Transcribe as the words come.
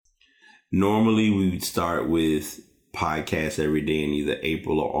Normally, we would start with podcasts every day in either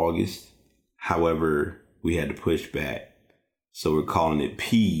April or August. However, we had to push back. So we're calling it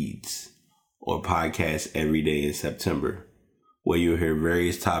PEDS, or Podcast Every Day in September, where you'll hear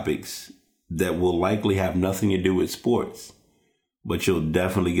various topics that will likely have nothing to do with sports, but you'll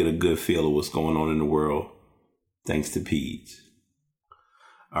definitely get a good feel of what's going on in the world thanks to PEDS.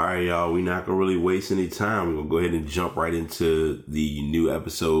 All right, y'all, we're not going to really waste any time. We're going to go ahead and jump right into the new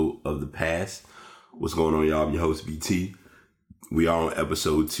episode of The Pass. What's going on, y'all? I'm your host, BT. We are on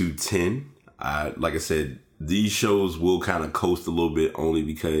episode 210. Like I said, these shows will kind of coast a little bit only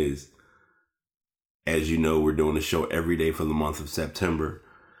because, as you know, we're doing a show every day for the month of September.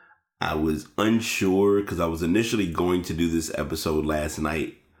 I was unsure because I was initially going to do this episode last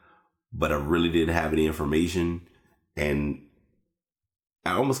night, but I really didn't have any information. And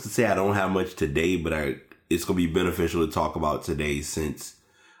I almost could say I don't have much today, but it's going to be beneficial to talk about today since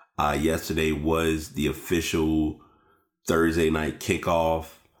yesterday was the official Thursday night kickoff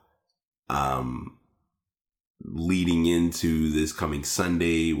leading into this coming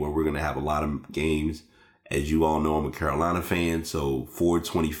Sunday where we're going to have a lot of games. As you all know, I'm a Carolina fan, so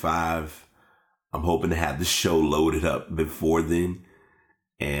 425, I'm hoping to have the show loaded up before then,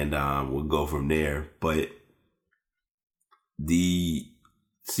 and we'll go from there. But the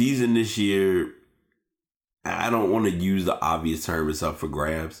season this year, I don't want to use the obvious term, it's up for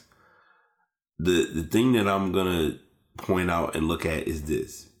grabs. The thing that I'm going to point out and look at is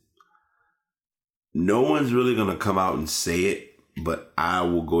this. No one's really going to come out and say it, but I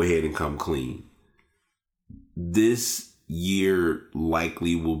will go ahead and come clean. This year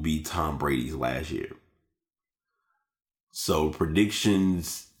likely will be Tom Brady's last year. So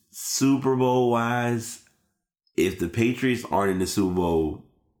predictions, Super Bowl wise, if the Patriots aren't in the Super Bowl,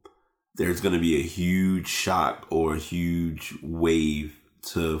 there's going to be a huge shock or a huge wave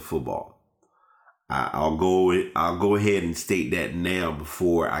to football. I'll go ahead and state that now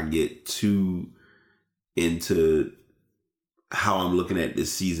before I get too into how I'm looking at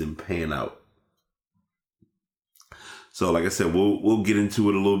this season pan out. So, like I said, we'll get into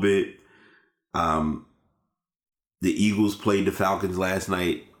it a little bit. The Eagles played the Falcons last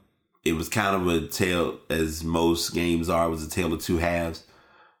night. It was kind of a tale, as most games are. It was a tale of two halves.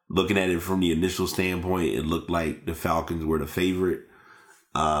 Looking at it from the initial standpoint, it looked like the Falcons were the favorite.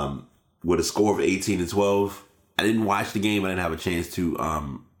 With a score of 18-12. I didn't watch the game. I didn't have a chance to.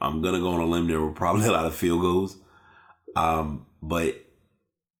 I'm going to go on a limb. There were probably a lot of field goals. But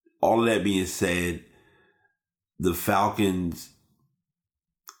all of that being said, the Falcons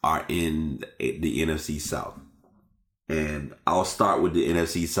are in the NFC South. And I'll start with the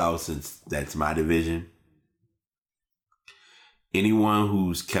NFC South since that's my division. Anyone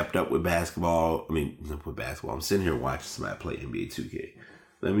who's kept up with basketball, I'm sitting here watching somebody play NBA 2K.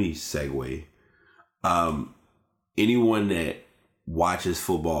 Let me segue. Anyone that watches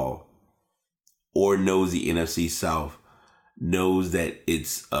football or knows the NFC South knows that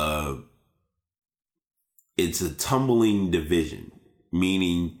it's a tumbling division,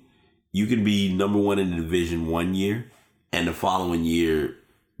 meaning you can be number one in the division one year and the following year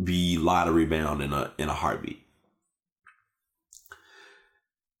be lottery bound in a heartbeat.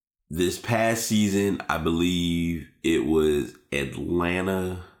 This past season, I believe it was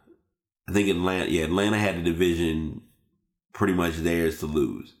Atlanta. I think Atlanta had the division pretty much theirs to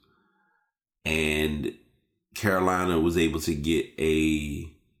lose. And Carolina was able to get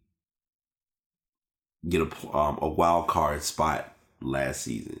a wild card spot last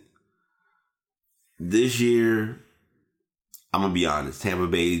season. This year, I'm going to be honest, Tampa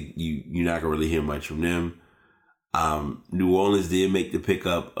Bay, you're not going to really hear much from them. New Orleans did make the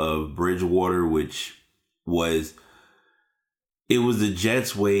pickup of Bridgewater, which was the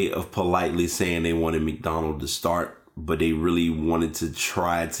Jets' way of politely saying they wanted McDonald to start, but they really wanted to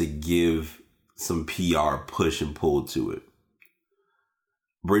try to give some PR push and pull to it.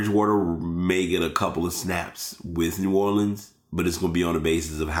 Bridgewater may get a couple of snaps with New Orleans, but it's going to be on the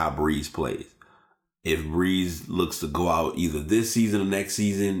basis of how Breeze plays. If Breeze looks to go out either this season or next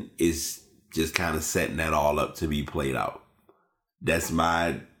season, it's just kind of setting that all up to be played out. That's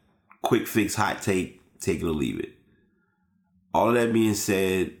my quick fix hot take it or leave it. All of that being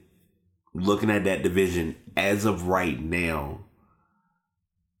said, looking at that division as of right now,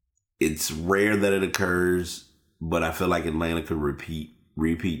 it's rare that it occurs, but I feel like Atlanta could repeat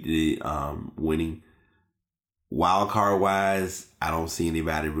the winning. Wild card wise, I don't see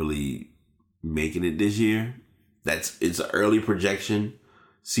anybody really making it this year. It's an early projection.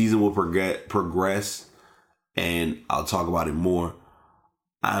 Season will progress, and I'll talk about it more.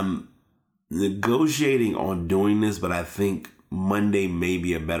 I'm negotiating on doing this, but I think Monday may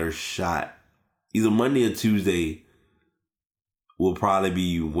be a better shot. Either Monday or Tuesday will probably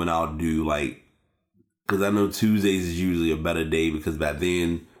be when I'll do because I know Tuesdays is usually a better day because by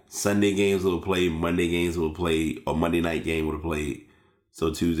then Sunday games will play, Monday games will play, or Monday night game will play.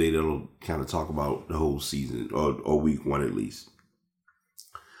 So Tuesday that'll kind of talk about the whole season or week one at least.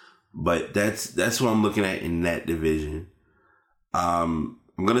 But that's what I'm looking at in that division. I'm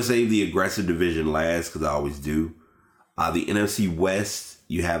gonna save the aggressive division last because I always do. The NFC West,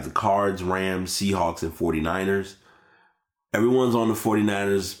 you have the Cards, Rams, Seahawks, and 49ers. Everyone's on the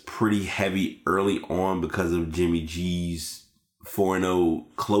 49ers pretty heavy early on because of Jimmy G's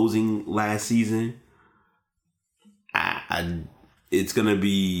 4-0 closing last season. It's going to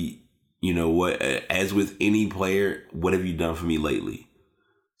be, what, as with any player, what have you done for me lately?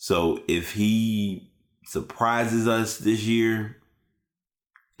 So if he surprises us this year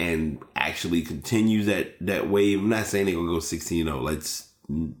and actually continues that wave, I'm not saying they're going to go 16-0. Let's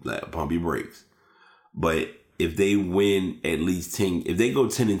pump your brakes. But if they win at least 10, if they go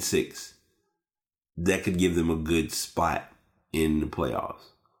 10-6, that could give them a good spot in the playoffs.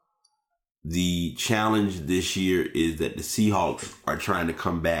 The challenge this year is that the Seahawks are trying to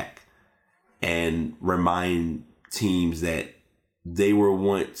come back and remind teams that they were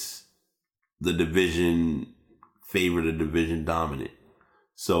once the division favorite, the division dominant.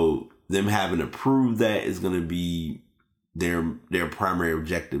 So them having to prove that is going to be their primary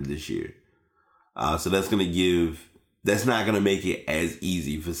objective this year. So that's not going to make it as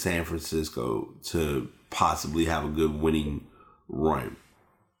easy for San Francisco to possibly have a good winning run.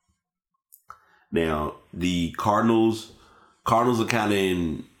 Now, the Cardinals are kind of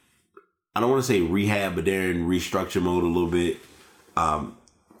in, I don't want to say rehab, but they're in restructure mode a little bit.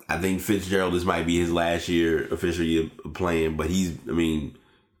 I think Fitzgerald, this might be his last year, official year playing, but his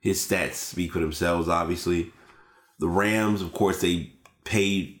stats speak for themselves, obviously. The Rams, of course, they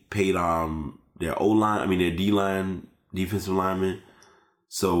paid their O-line, their D-line, defensive linemen.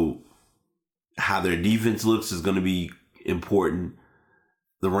 So how their defense looks is going to be important.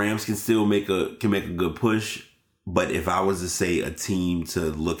 The Rams can still make a good push, but if I was to say a team to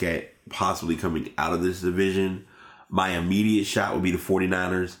look at possibly coming out of this division, my immediate shot would be the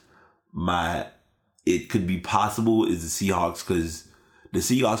 49ers. It could be possible is the Seahawks because the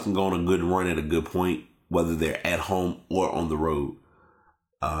Seahawks can go on a good run at a good point, whether they're at home or on the road.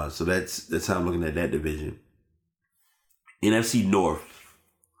 So that's how I'm looking at that division. NFC North.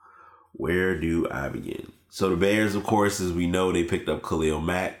 Where do I begin? So the Bears, of course, as we know, they picked up Khalil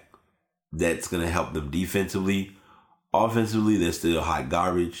Mack. That's going to help them defensively. Offensively, they're still hot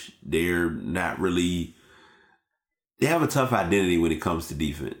garbage. They're not really... They have a tough identity when it comes to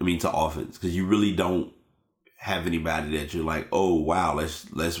to offense, because you really don't have anybody that you're like, oh, wow,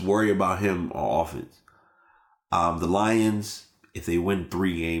 let's worry about him on offense. The Lions, if they win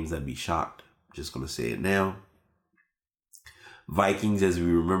 3 games, I'd be shocked. Just going to say it now. Vikings, as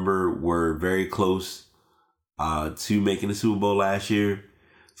we remember, were very close to making the Super Bowl last year.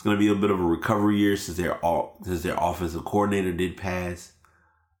 It's going to be a bit of a recovery year since their offensive coordinator did pass.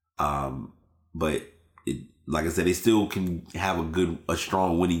 But like I said, they still can have a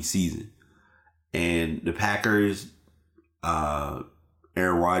strong winning season. And the Packers, Aaron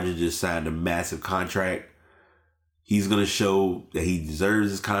Rodgers just signed a massive contract. He's going to show that he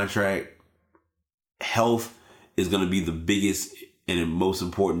deserves his contract. Health is going to be the biggest and most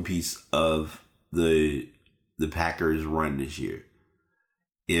important piece of the Packers run this year.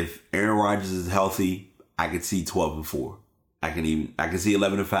 If Aaron Rodgers is healthy, I could see 12-4. I can see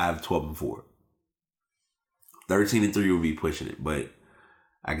 11-5, 12-4. 13-3 would be pushing it, but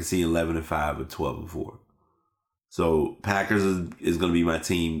I can see 11-5 or 12-4. So Packers is going to be my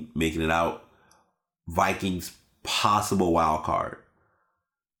team making it out. Vikings, possible wild card.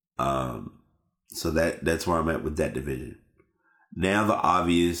 So that's where I'm at with that division. Now the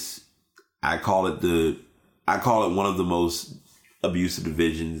obvious, I call it one of the most abusive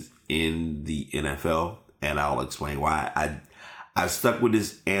divisions in the NFL, and I'll explain why. I've stuck with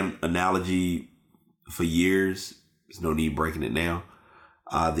this analogy for years. There's no need breaking it now.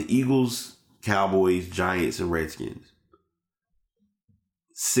 The Eagles, Cowboys, Giants, and Redskins.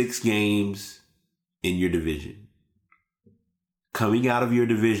 6 games in your division. Coming out of your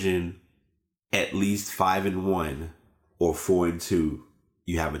division at least 5-1 or 4-2,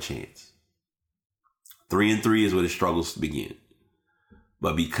 you have a chance. 3-3 is where the struggles begin.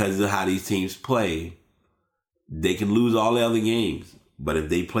 But because of how these teams play, they can lose all the other games. But if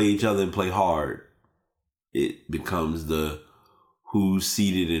they play each other and play hard, it becomes the who's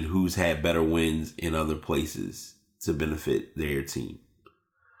seeded and who's had better wins in other places to benefit their team.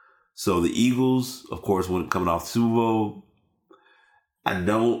 So the Eagles, of course, when coming off the Super Bowl, I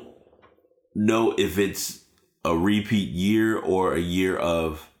don't know if it's a repeat year or a year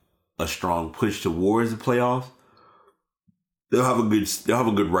of a strong push towards the playoffs. They'll have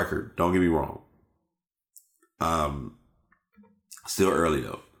a good record. Don't get me wrong. Still early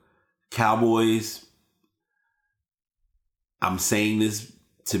though. Cowboys. I'm saying this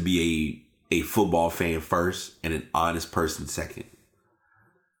to be a football fan first and an honest person second.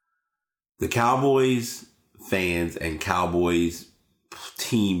 The Cowboys fans and Cowboys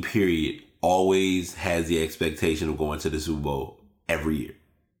team period always has the expectation of going to the Super Bowl every year.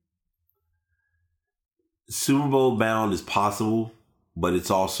 Super Bowl bound is possible, but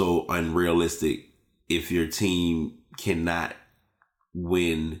it's also unrealistic if your team cannot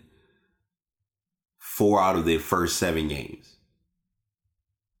win 4 out of their first 7 games.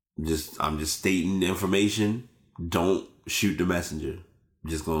 I'm just stating information. Don't shoot the messenger. I'm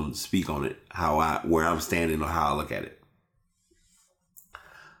just gonna speak on it, where I'm standing or how I look at it.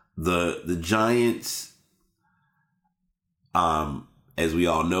 The Giants, as we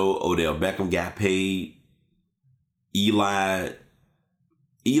all know, Odell Beckham got paid. Eli's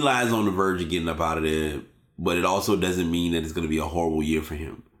on the verge of getting up out of there, but it also doesn't mean that it's going to be a horrible year for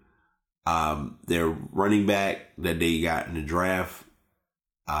him. Their running back that they got in the draft,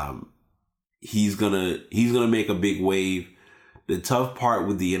 he's gonna make a big wave. The tough part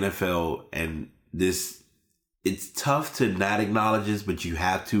with the NFL and this, it's tough to not acknowledge this, but you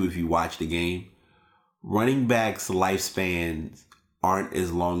have to if you watch the game. Running backs' lifespans aren't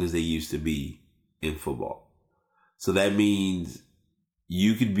as long as they used to be in football. So that means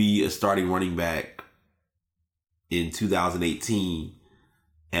you could be a starting running back in 2018,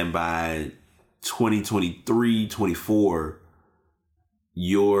 and by 2023, 24,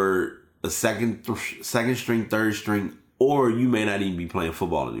 you're a second string, third string, or you may not even be playing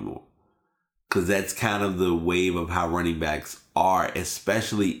football anymore. Because that's kind of the wave of how running backs are,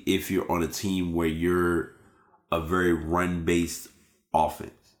 especially if you're on a team where you're a very run-based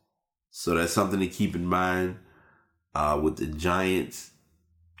offense. So that's something to keep in mind. With the Giants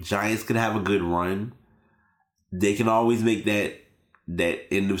could have a good run. They can always make that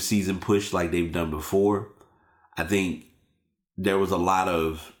end of season push like they've done before. I think there was a lot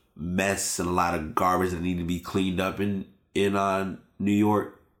of mess and a lot of garbage that need to be cleaned up in New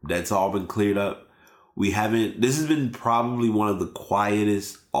York. That's all been cleared up. This has been probably one of the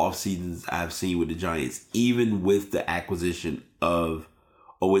quietest off seasons I've seen with the Giants, even with the acquisition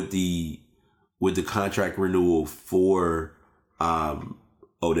with the contract renewal for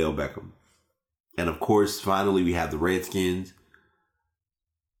Odell Beckham. And of course, finally, we have the Redskins.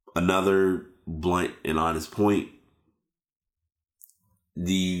 Another blunt and honest point.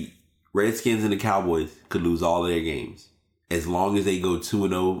 The Redskins and the Cowboys could lose all of their games. As long as they go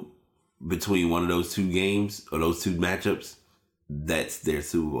 2-0 between one of those two games or those two matchups, that's their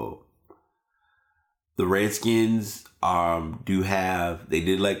Super Bowl. The Redskins they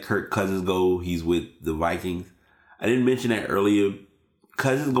did let Kirk Cousins go. He's with the Vikings. I didn't mention that earlier.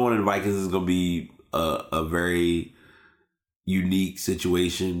 Cousins going to the Vikings is going to be a very unique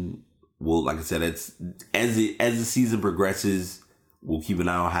situation. Well, like I said, as the season progresses, we'll keep an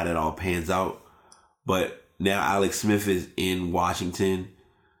eye on how that all pans out. But now Alex Smith is in Washington.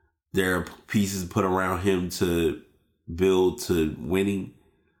 There are pieces put around him to build to winning,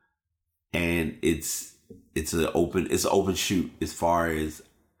 and it's an open shoot as far as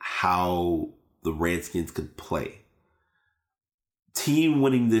how the Redskins could play. Team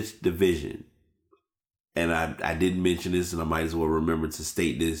winning this division, and I didn't mention this, and I might as well remember to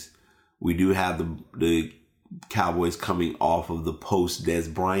state this. We do have the Cowboys coming off of the post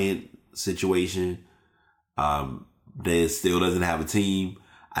Dez Bryant situation. Dez still doesn't have a team.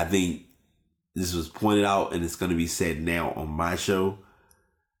 I think this was pointed out, and it's going to be said now on my show.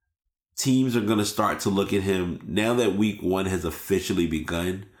 Teams are going to start to look at him now that week 1 has officially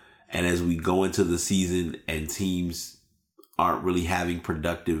begun. And as we go into the season and teams aren't really having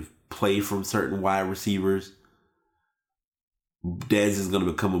productive play from certain wide receivers, Dez is going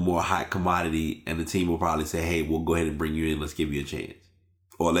to become a more hot commodity, and the team will probably say, hey, we'll go ahead and bring you in. Let's give you a chance.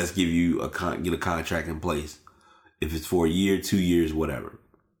 Or let's give you get a contract in place. If it's for a year, 2 years, whatever.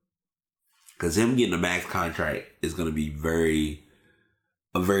 Because him getting a max contract is going to be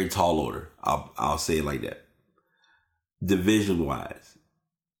a very tall order. I'll say it like that. Division wise,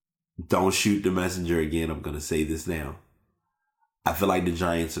 don't shoot the messenger again. I'm going to say this now. I feel like the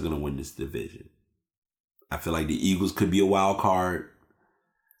Giants are going to win this division. I feel like the Eagles could be a wild card.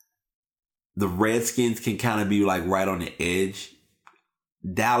 The Redskins can kind of be like right on the edge.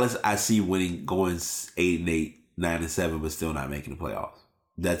 Dallas, I see winning, going 8-8, 9-7, but still not making the playoffs.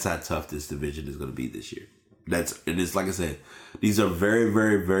 That's how tough this division is going to be this year. And it's like I said, these are very,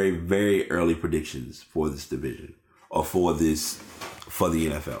 very, very, very early predictions for this division or for the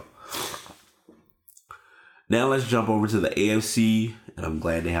NFL. Now let's jump over to the AFC, and I'm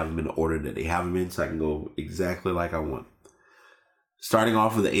glad they have them in the order that they have them in, so I can go exactly like I want. Starting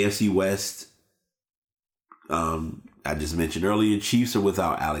off with the AFC West, I just mentioned earlier, Chiefs are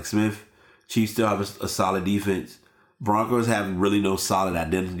without Alex Smith. Chiefs still have a solid defense. Broncos have really no solid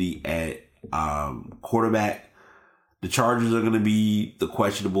identity at quarterback. The Chargers are going to be the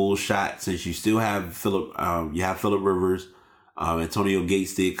questionable shot since you still have Philip Rivers. Antonio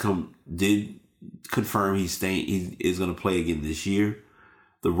Gates did confirm he is going to play again this year.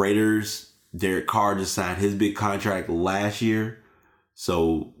 The Raiders, Derek Carr just signed his big contract last year,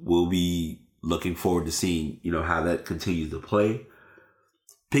 so we'll be looking forward to seeing how that continues to play.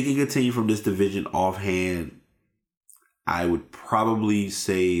 Picking a team from this division offhand, I would probably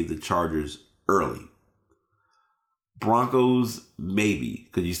say the Chargers early. Broncos, maybe,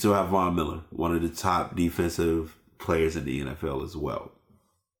 because you still have Von Miller, one of the top defensive players in the NFL as well.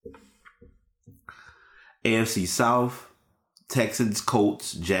 AFC South, Texans,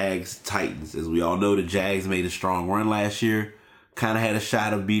 Colts, Jags, Titans. As we all know, the Jags made a strong run last year. Kind of had a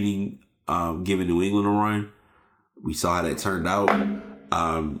shot of giving New England a run. We saw how that turned out.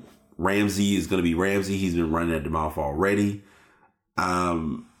 Ramsey is going to be Ramsey. He's been running at the mouth already.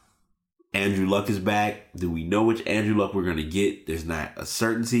 Andrew Luck is back. Do we know which Andrew Luck we're going to get? There's not a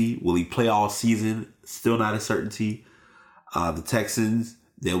certainty. Will he play all season? Still not a certainty. The Texans,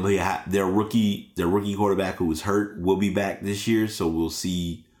 their rookie quarterback who was hurt will be back this year, so we'll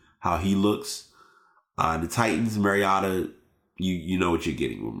see how he looks. The Titans, Mariota, you know what you're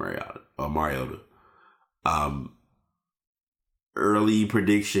getting with Mariota. Early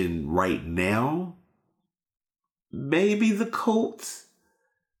prediction right now, maybe the Colts.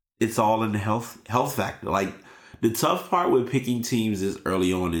 It's all in the health factor. Like, the tough part with picking teams this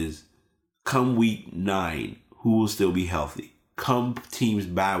early on is come week 9, who will still be healthy? Come teams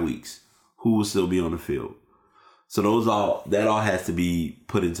bye weeks, who will still be on the field? So that all has to be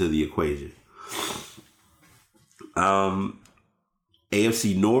put into the equation.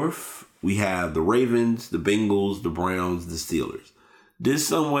 AFC North, we have the Ravens, the Bengals, the Browns, the Steelers. This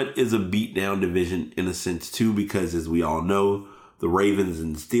somewhat is a beat-down division in a sense, too, because as we all know, the Ravens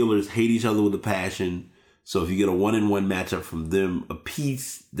and the Steelers hate each other with a passion. So if you get a 1-1 matchup from them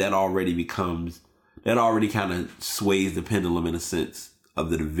apiece, that already kind of sways the pendulum in a sense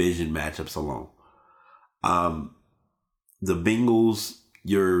of the division matchups alone. The Bengals,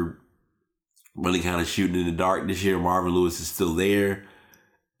 you're really kind of shooting in the dark this year. Marvin Lewis is still there.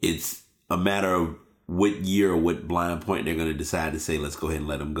 It's a matter of what year or what blind point they're going to decide to say, let's go ahead and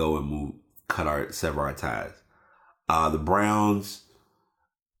let him go and sever our ties. The Browns,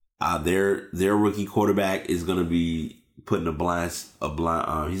 their rookie quarterback is going to be put in he's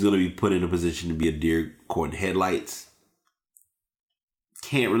going to be put in a position to be a deer caught in headlights.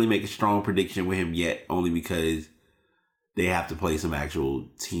 Can't really make a strong prediction with him yet, only because they have to play some actual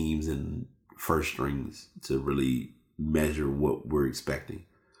teams and first strings to really measure what we're expecting.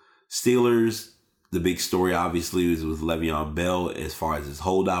 Steelers, the big story obviously is with Le'Veon Bell as far as his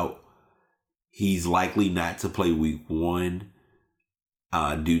holdout. He's likely not to play week 1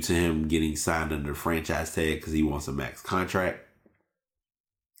 due to him getting signed under franchise tag because he wants a max contract.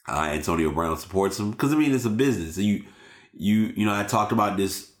 Antonio Brown supports him because, it's a business. I talked about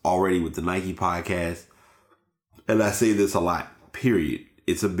this already with the Nike podcast, and I say this a lot, period.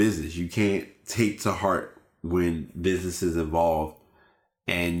 It's a business. You can't take to heart when business is involved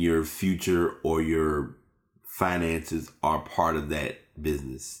and your future or your finances are part of that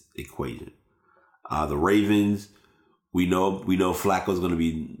business equation. The Ravens, we know Flacco's going to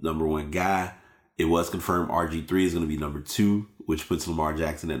be number 1 guy. It was confirmed RG3 is going to be number 2, which puts Lamar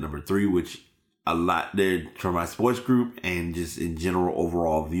Jackson at number 3, which a lot there from my sports group and just in general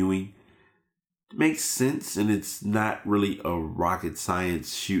overall viewing makes sense. And it's not really a rocket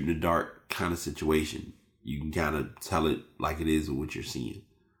science shoot in the dark kind of situation. You can kind of tell it like it is with what you're seeing.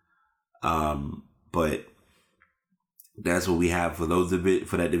 But that's what we have for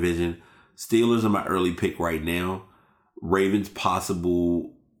for that division. Steelers are my early pick right now. Ravens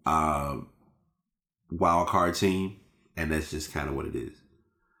possible wild card team, and that's just kind of what it is.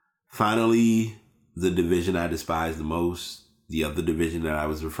 Finally, the division I despise the most, the other division that I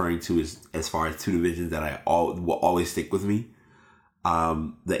was referring to is as far as 2 divisions that will always stick with me,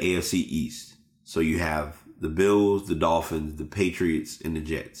 the AFC East. So you have the Bills, the Dolphins, the Patriots, and the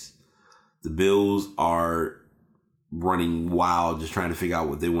Jets. The Bills are running wild, just trying to figure out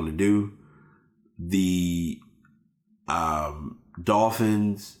what they want to do. The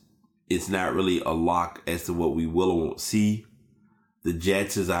Dolphins, it's not really a lock as to what we will or won't see. The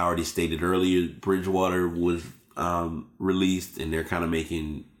Jets, as I already stated earlier, Bridgewater was released, and they're kind of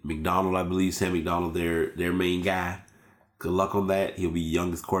making McDonald, I believe, Sam McDonald, their main guy. Good luck on that. He'll be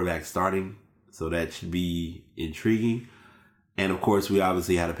youngest quarterback starting, so that should be intriguing. And, of course, we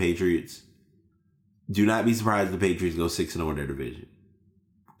obviously had the Patriots. Do not be surprised if the Patriots go 6-0 in their division.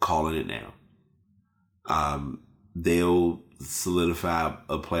 Calling it now. They'll solidify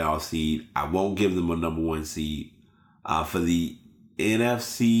a playoff seed. I won't give them a number one seed. For the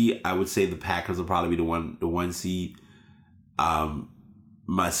NFC, I would say the Packers will probably be the one seed.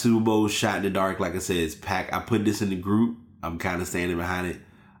 My Super Bowl shot in the dark, like I said, is I put this in the group. I'm kind of standing behind it.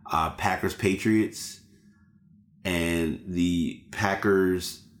 Packers, Patriots. And the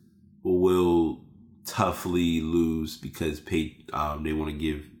Packers will toughly lose because they want to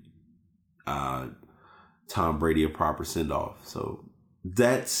give Tom Brady a proper send-off. So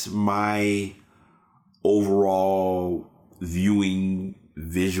that's my overall viewing,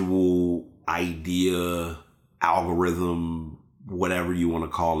 visual idea, algorithm, whatever you want to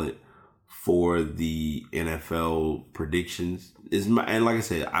call it, for the NFL predictions. And like I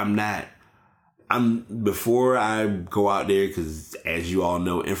said, before I go out there, because as you all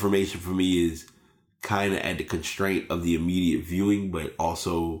know, information for me is kind of at the constraint of the immediate viewing, but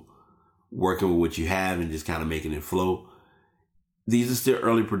also working with what you have and just kind of making it flow. These are still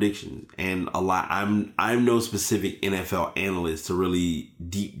early predictions, and I'm no specific NFL analyst to really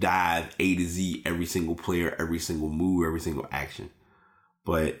deep dive A to Z every single player, every single move, every single action.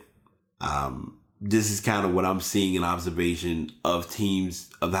 But this is kind of what I'm seeing in observation of teams,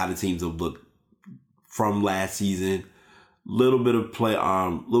 of how the teams have looked from last season. Little bit of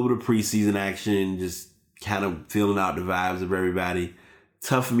preseason action, just kind of feeling out the vibes of everybody.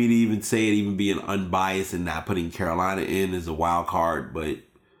 Tough for me to even say it, even being unbiased and not putting Carolina in as a wild card, but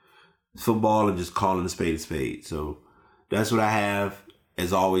football and just calling a spade a spade. So that's what I have.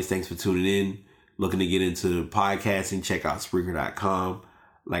 As always, thanks for tuning in. Looking to get into podcasting, check out Spreaker.com.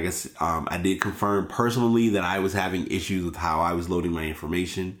 Like I said, I did confirm personally that I was having issues with how I was loading my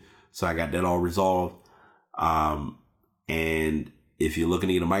information, so I got that all resolved. And if you're looking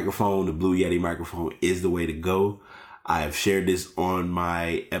to get a microphone, the Blue Yeti microphone is the way to go. I have shared this on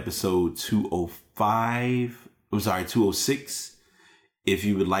my episode 206. If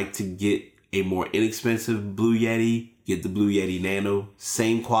you would like to get a more inexpensive Blue Yeti, get the Blue Yeti Nano.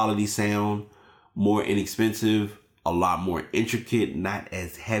 Same quality sound, more inexpensive, a lot more intricate, not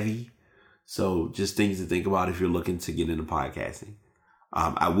as heavy. So just things to think about if you're looking to get into podcasting.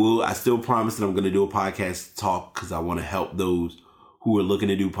 I still promise that I'm going to do a podcast talk because I want to help those who are looking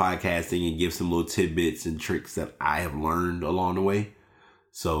to do podcasting and give some little tidbits and tricks that I have learned along the way.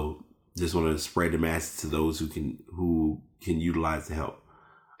 So just want to spread the message to those who can utilize the help.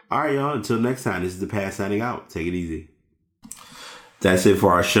 All right, y'all. Until next time, this is the Paz signing out. Take it easy. That's it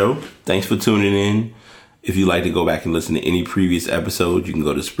for our show. Thanks for tuning in. If you'd like to go back and listen to any previous episode, you can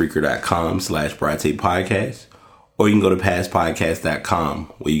go to Spreaker.com/BrideTapePodcast, or you can go to PastPodcast.com,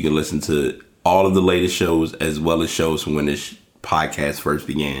 where you can listen to all of the latest shows as well as shows from when this podcast first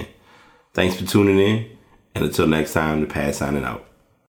began. Thanks for tuning in, and until next time, the Paz signing out.